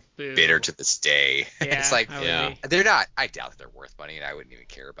I'm like Boo. bitter to this day. Yeah, It's like, I would yeah. be. they're not. I doubt that they're worth money, and I wouldn't even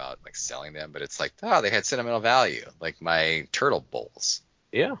care about like selling them. But it's like, oh, they had sentimental value, like my turtle bowls.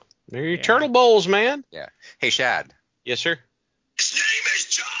 Yeah. They're your Yeah. turtle bowls, man. Yeah. Hey, Shad. Yes, sir. His name is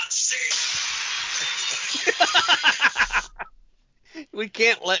John C. We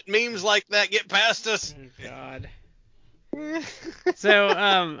can't let memes like that get past us. Oh, God. So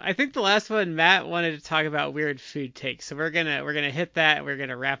I think the last one Matt wanted to talk about weird food takes. So we're gonna hit that and we're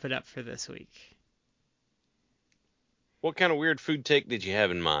gonna wrap it up for this week. What kind of weird food take did you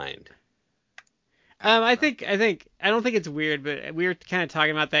have in mind? I don't think it's weird, but we were kind of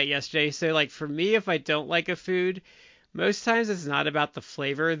talking about that yesterday. So like for me, if I don't like a food, most times it's not about the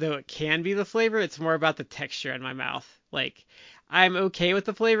flavor, though it can be the flavor. It's more about the texture in my mouth. Like I'm okay with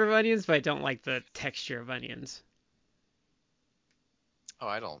the flavor of onions, but I don't like the texture of onions. Oh,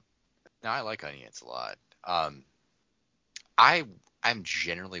 I don't. No, I like onions a lot. I'm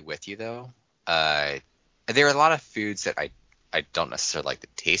generally with you though. There are a lot of foods that I don't necessarily like the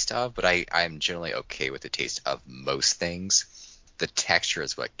taste of, but I'm generally okay with the taste of most things. The texture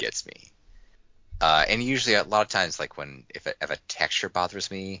is what gets me. And usually a lot of times, like if a texture bothers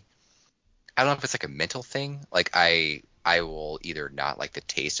me, I don't know if it's like a mental thing. Like I will either not like the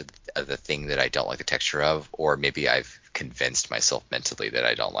taste of the thing that I don't like the texture of, or maybe I've convinced myself mentally that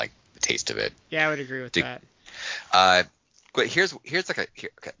I don't like the taste of it. Yeah, I would agree with that. But here's okay,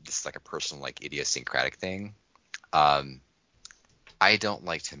 this is like a personal like idiosyncratic thing. I don't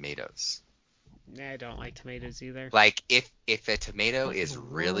like tomatoes. I don't like tomatoes either. Like if a tomato What is in the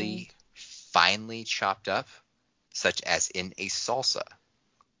really finely chopped up, such as in a salsa,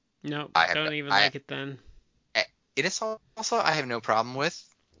 Nope, I have don't no- even I- like it then. in a salsa I have no problem with,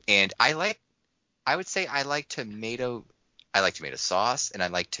 and I would say I like tomato sauce, and I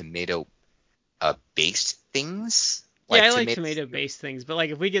like tomato based things. Yeah, I like tomato-based things, but like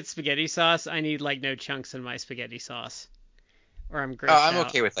if we get spaghetti sauce, I need like no chunks in my spaghetti sauce, or I'm grossed I'm out.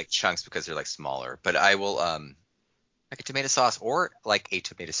 okay with like chunks because they're like smaller, but I will like a tomato sauce or like a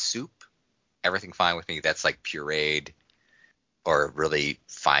tomato soup. Everything fine with me. That's like pureed or really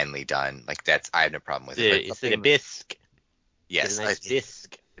finely done. Like I have no problem with it. But Is it a bisque? yes, A nice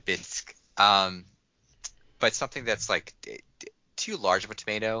bisque. bisque. But something that's like too large of a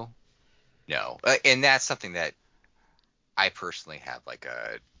tomato, no. And that's something that I personally have like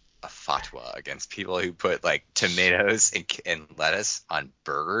a fatwa against people who put like tomatoes and lettuce on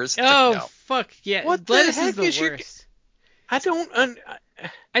burgers. It's Oh like, no. fuck yeah! What the Lettuce is heck the is your- worst. I don't.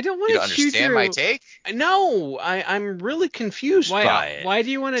 I don't You want don't to chew understand through. my take? No, I'm really confused by it. Why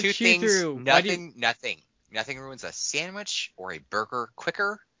do you want to Two chew things. through? Why do you, Nothing ruins a sandwich or a burger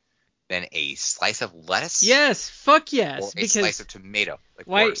quicker than a slice of lettuce. Yes, fuck Or yes. a slice Because of tomato. Like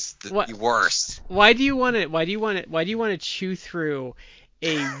why- worse. what- The worst. why do you want to? Why do you want to chew through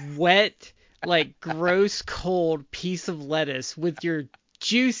a wet, like gross, cold piece of lettuce with your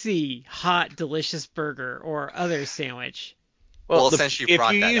juicy, hot, delicious burger or other sandwich? Well, since you if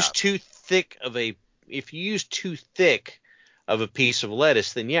brought you that use up. two use too thick of a piece of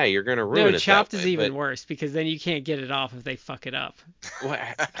lettuce, then yeah, you're gonna ruin it. No, chopped that way, is even worse because then you can't get it off if they fuck it up.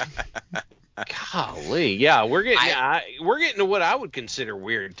 Golly, yeah, we're getting to what I would consider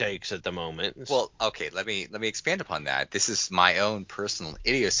weird takes at the moment. Well, okay, let me expand upon that. This is my own personal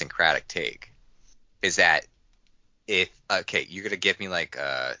idiosyncratic take. Is that if you're gonna give me like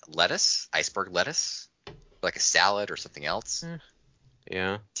lettuce, iceberg lettuce, like a salad or something else.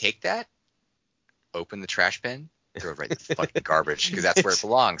 Yeah. Take that, open the trash bin, throw it right in the fucking garbage because that's where it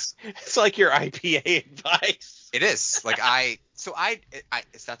belongs. It's like your IPA advice. It is. Like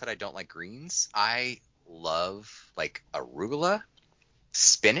it's not that I don't like greens. I love like arugula,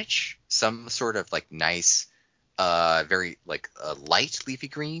 spinach, some sort of like nice, very like light leafy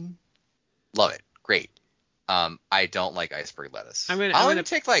green. Love it. Great. I don't like iceberg lettuce. I'm gonna gonna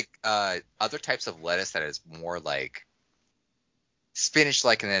take like other types of lettuce that is more like spinach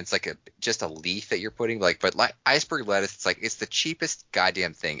like, and then it's like just a leaf that you're putting like, but like iceberg lettuce, it's like it's the cheapest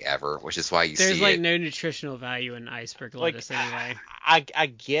goddamn thing ever, which is why there's like no nutritional value in iceberg lettuce anyway. I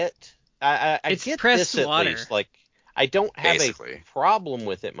get it's get pressed this water. At least. Like I don't have a problem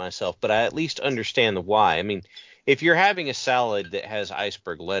with it myself, but I at least understand the why. I mean, if you're having a salad that has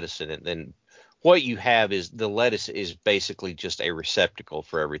iceberg lettuce in it, then what you have is the lettuce is basically just a receptacle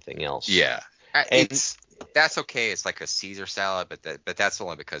for everything else. Yeah, that's okay. It's like a Caesar salad, but that's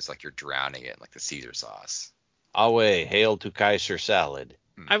only because like you're drowning it in like the Caesar sauce. Away, hail to Kaiser salad.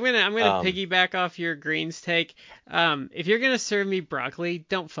 I'm gonna piggyback off your greens take. If you're gonna serve me broccoli,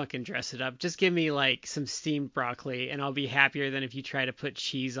 don't fucking dress it up. Just give me like some steamed broccoli, and I'll be happier than if you try to put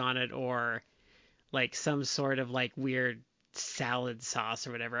cheese on it or like some sort of like weird salad sauce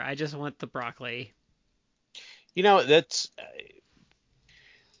or whatever. I just want the broccoli. You know, that's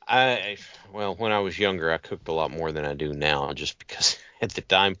when I was younger, I cooked a lot more than I do now, just because I had the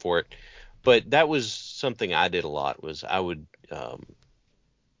time for it. But that was something I did a lot. Was I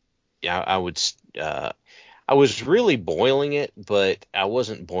was really boiling it, but I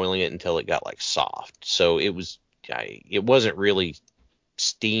wasn't boiling it until it got like soft. So it wasn't really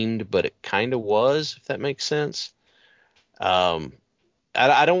steamed, but it kind of was, if that makes sense. I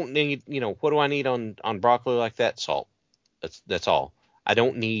don't need, what do I need on broccoli like that? Salt. That's all. I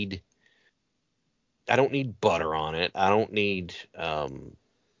don't need butter on it. I don't need, I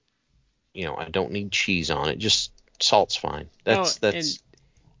don't need cheese on it. Just salt's fine. That's. And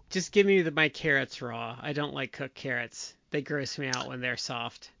just give me my carrots raw. I don't like cooked carrots. They gross me out when they're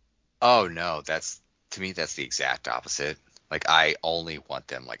soft. Oh no, to me that's the exact opposite. Like I only want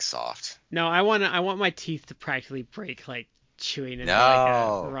them like soft. No, I want my teeth to practically break like chewing into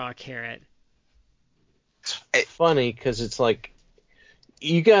like a raw carrot. It's funny because it's like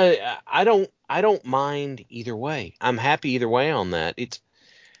you got. I don't mind either way. I'm happy either way on that. It's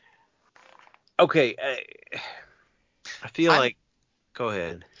okay. I feel like. Go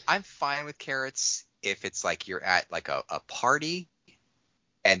ahead. I'm fine with carrots if it's like you're at like a party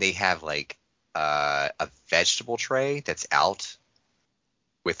and they have like a vegetable tray that's out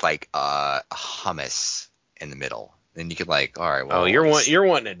with like hummus in the middle. Then you can like, all right, well. Oh, you're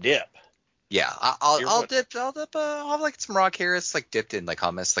wanting a dip. Yeah, I'll dip. I'll have like some raw carrots like dipped in like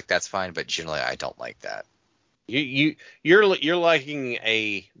hummus. Like that's fine, but generally I don't like that. You're liking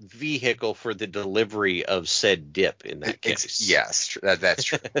a vehicle for the delivery of said dip in that case. Yes, that's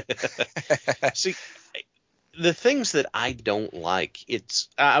true. See, the things that I don't like,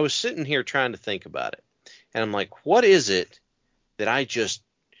 I was sitting here trying to think about it, and I'm like, what is it that I just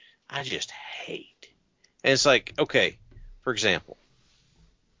hate? And it's like, okay, for example,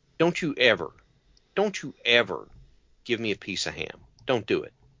 don't you ever give me a piece of ham. Don't do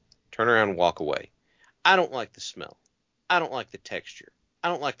it. Turn around and walk away. I don't like the smell. I don't like the texture. I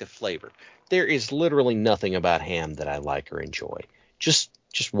don't like the flavor. There is literally nothing about ham that I like or enjoy. Just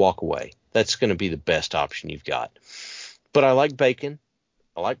walk away. That's going to be the best option you've got. But I like bacon.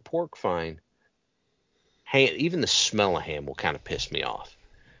 I like pork fine. Ham, even the smell of ham will kind of piss me off.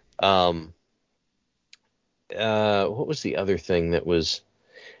 What was the other thing that was?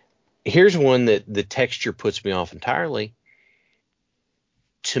 Here's one that the texture puts me off entirely.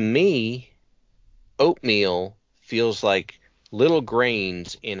 To me, oatmeal feels like little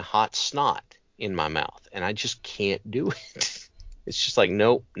grains in hot snot in my mouth, and I just can't do it. It's just like,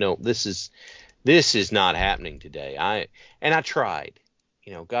 nope, this is not happening today. I tried.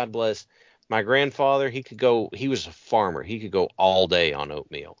 God bless my grandfather. He was a farmer. He could go all day on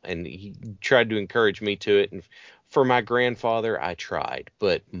oatmeal, and he tried to encourage me to it. And for my grandfather, I tried,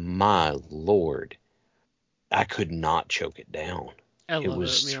 but my Lord, I could not choke it down. I love it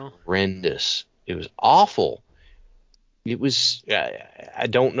was oatmeal. Horrendous. It was awful. it was. I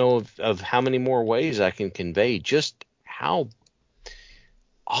don't know of how many more ways I can convey just how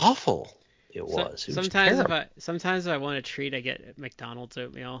awful it So was. It was terrible. sometimes if I want a treat, I get McDonald's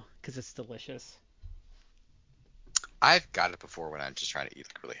oatmeal because it's delicious. I've got it before when I'm just trying to eat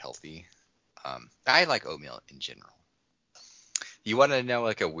like really healthy. I like oatmeal in general. You want to know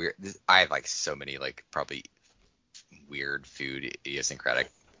like a weird? I have like so many like probably weird food idiosyncratic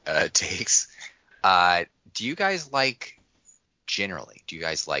takes. Do you guys like generally? Do you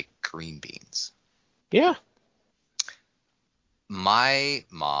guys like green beans? Yeah. My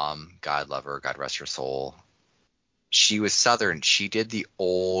mom, God love her, God rest her soul, she was Southern. She did the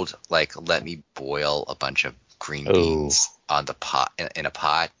old like let me boil a bunch of green Oh, beans on the pot in a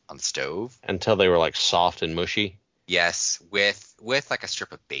pot on the stove. until they were like soft and mushy. Yes, with like a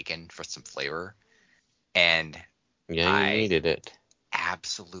strip of bacon for some flavor. And Yeah, you I needed it.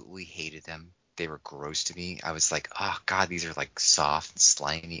 absolutely hated them. They were gross to me. I was like, oh God, these are like soft and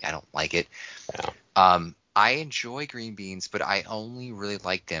slimy. I don't like it. Yeah. I enjoy green beans, but I only really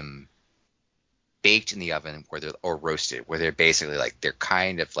like them baked in the oven or roasted, where they're basically like they're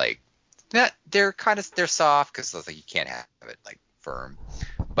kind of like they're soft because like you can't have it like firm,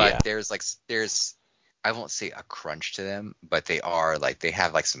 but Yeah. there's I won't say a crunch to them, but they are like they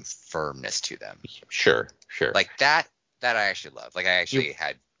have like some firmness to them. Sure. Sure. Like that I actually love. Like I You. actually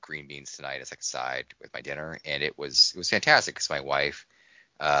had green beans tonight as like a side with my dinner, and it was fantastic because my wife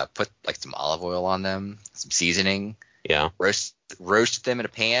put like some olive oil on them, some seasoning, Yeah. roasted them in a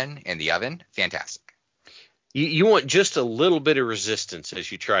pan in the oven. Fantastic. You want just a little bit of resistance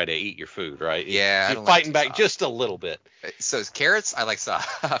as you try to eat your food, right? Yeah, I You're don't like it fighting too back soft. just a little bit. So carrots, I like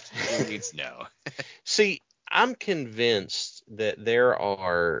soft. Green beans, no. See, I'm convinced that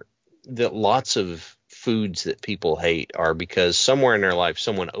that lots of foods that people hate are because somewhere in their life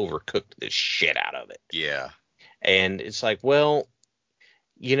someone overcooked the shit out of it. Yeah. And it's like, well,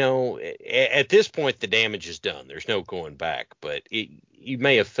 at this point the damage is done. There's no going back, but you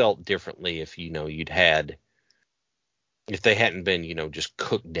may have felt differently if if they hadn't been, just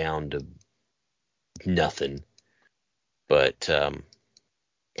cooked down to nothing. But God,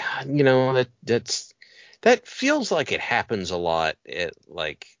 that feels like it happens a lot at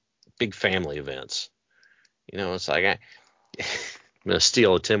like big family events. It's like I'm gonna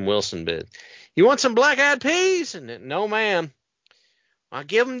steal a Tim Wilson bit. You want some black-eyed peas? And no, ma'am. I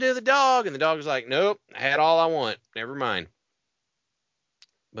give them to the dog, and the dog's like, nope, I had all I want. Never mind.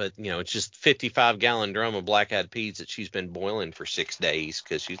 But it's just 55-gallon drum of black-eyed peas that she's been boiling for 6 days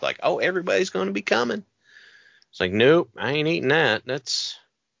because she's like, oh, everybody's going to be coming. It's like, nope, I ain't eating that. That's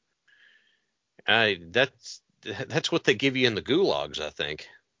what they give you in the gulags, I think.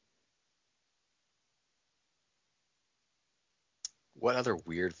 What other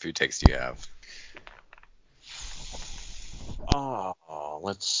weird food takes do you have? Oh,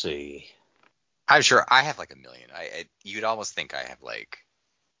 let's see. I'm sure I have like a million. You'd almost think I have like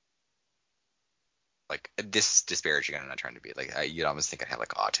this disparaging. I'm not trying to be like you'd almost think I have like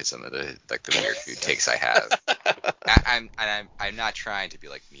autism of the weird food takes I have. I'm not trying to be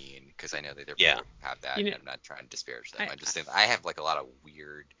like mean because I know that there are Yeah. people who have that. You know, And I'm not trying to disparage them. I'm just saying I have like a lot of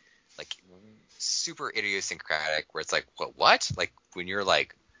weird, like super idiosyncratic where it's like what like when you're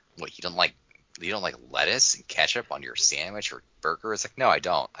like what you don't like lettuce and ketchup on your sandwich or burger. It's like no, I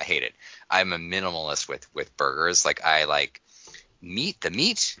don't. I hate it. I'm a minimalist with burgers. Like I like the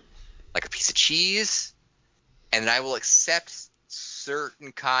meat, like a piece of cheese, and then I will accept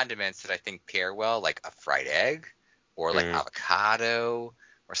certain condiments that I think pair well, like a fried egg or like avocado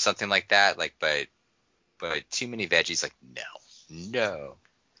or something like that. Like, but too many veggies, like no,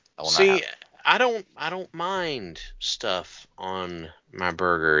 I will not have See, it. I don't mind stuff on my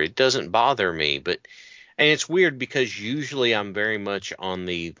burger. It doesn't bother me, and it's weird because usually I'm very much on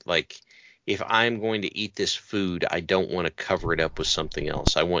the like if I'm going to eat this food, I don't want to cover it up with something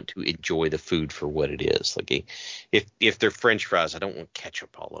else. I want to enjoy the food for what it is. Like if they're French fries, I don't want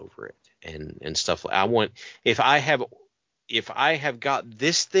ketchup all over it and stuff. I want if I have got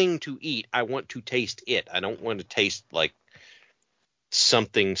this thing to eat, I want to taste it. I don't want to taste like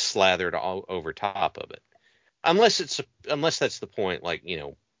something slathered all over top of it. Unless that's the point, like,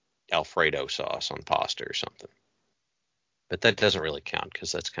 Alfredo sauce on pasta or something. But that doesn't really count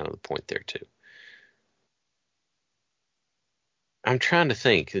because that's kind of the point there too. I'm trying to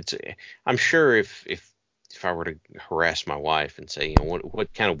think. I'm sure if I were to harass my wife and say,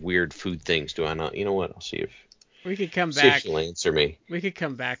 what kind of weird food things do I not? You know what? I'll we could come see if back. she'll answer me. We could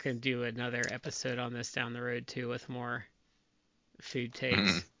come back and do another episode on this down the road too with more food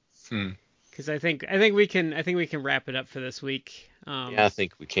takes. Because I think we can wrap it up for this week. Yeah, I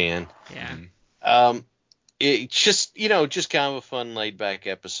think we can. Yeah. Um, it's just, just kind of a fun, laid back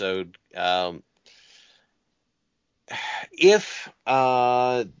episode. If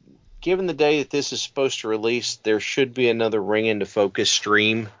given the day that this is supposed to release, there should be another Ring into Focus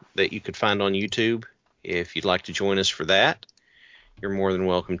stream that you could find on YouTube. If you'd like to join us for that, you're more than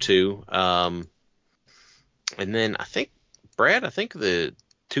welcome to. And then Brad, I think the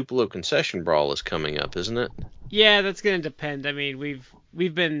Tupelo Concession Brawl is coming up, isn't it? Yeah, that's gonna depend. I mean, we've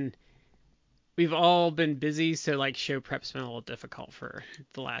all been busy, so like show prep's been a little difficult for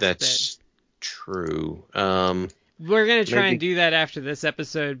the last bit. That's true. We're gonna try and do that after this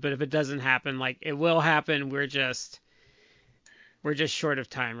episode, but if it doesn't happen, like it will happen, we're just short of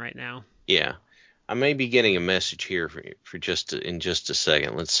time right now. Yeah, I may be getting a message here for in just a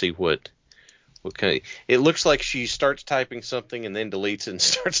second. Let's see what kind of, it looks like she starts typing something and then deletes it and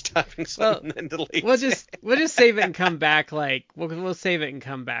starts typing something and then deletes it. We'll just save it and come back. Like we'll save it and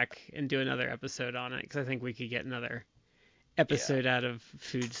come back and do another episode on it because I think we could get another episode out of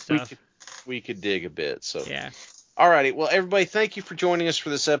food stuff. We could dig a bit. So yeah. Alrighty, well, everybody, thank you for joining us for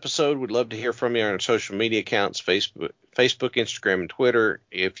this episode. We'd love to hear from you on our social media accounts, Facebook, Instagram, and Twitter.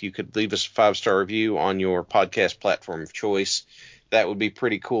 If you could leave us a 5-star review on your podcast platform of choice, that would be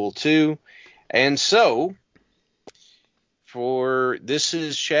pretty cool, too. And so, this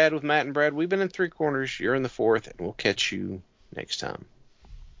is Shad with Matt and Brad. We've been in 3 corners. You're in the 4th, and we'll catch you next time.